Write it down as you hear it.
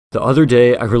The other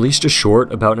day, I released a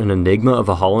short about an enigma of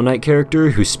a Hollow Knight character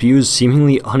who spews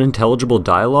seemingly unintelligible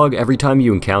dialogue every time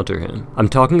you encounter him. I'm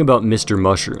talking about Mr.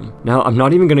 Mushroom. Now, I'm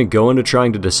not even going to go into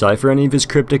trying to decipher any of his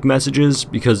cryptic messages,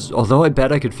 because although I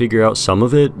bet I could figure out some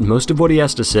of it, most of what he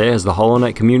has to say has the Hollow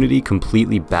Knight community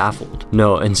completely baffled.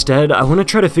 No, instead, I want to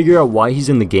try to figure out why he's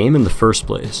in the game in the first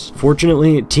place.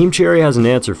 Fortunately, Team Cherry has an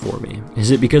answer for me.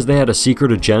 Is it because they had a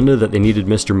secret agenda that they needed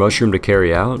Mr. Mushroom to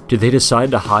carry out? Did they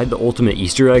decide to hide the ultimate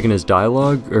Easter egg in his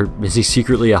dialogue, or is he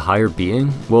secretly a higher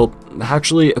being? Well,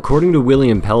 actually, according to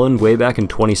William Pellin way back in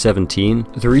 2017,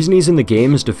 the reason he's in the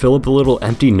game is to fill up the little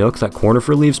empty nook that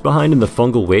Cornifer leaves behind in the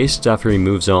fungal wastes after he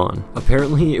moves on.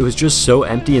 Apparently, it was just so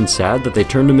empty and sad that they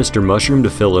turned to Mr. Mushroom to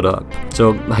fill it up.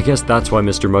 So, I guess that's why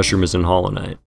Mr. Mushroom is in Hollow Knight.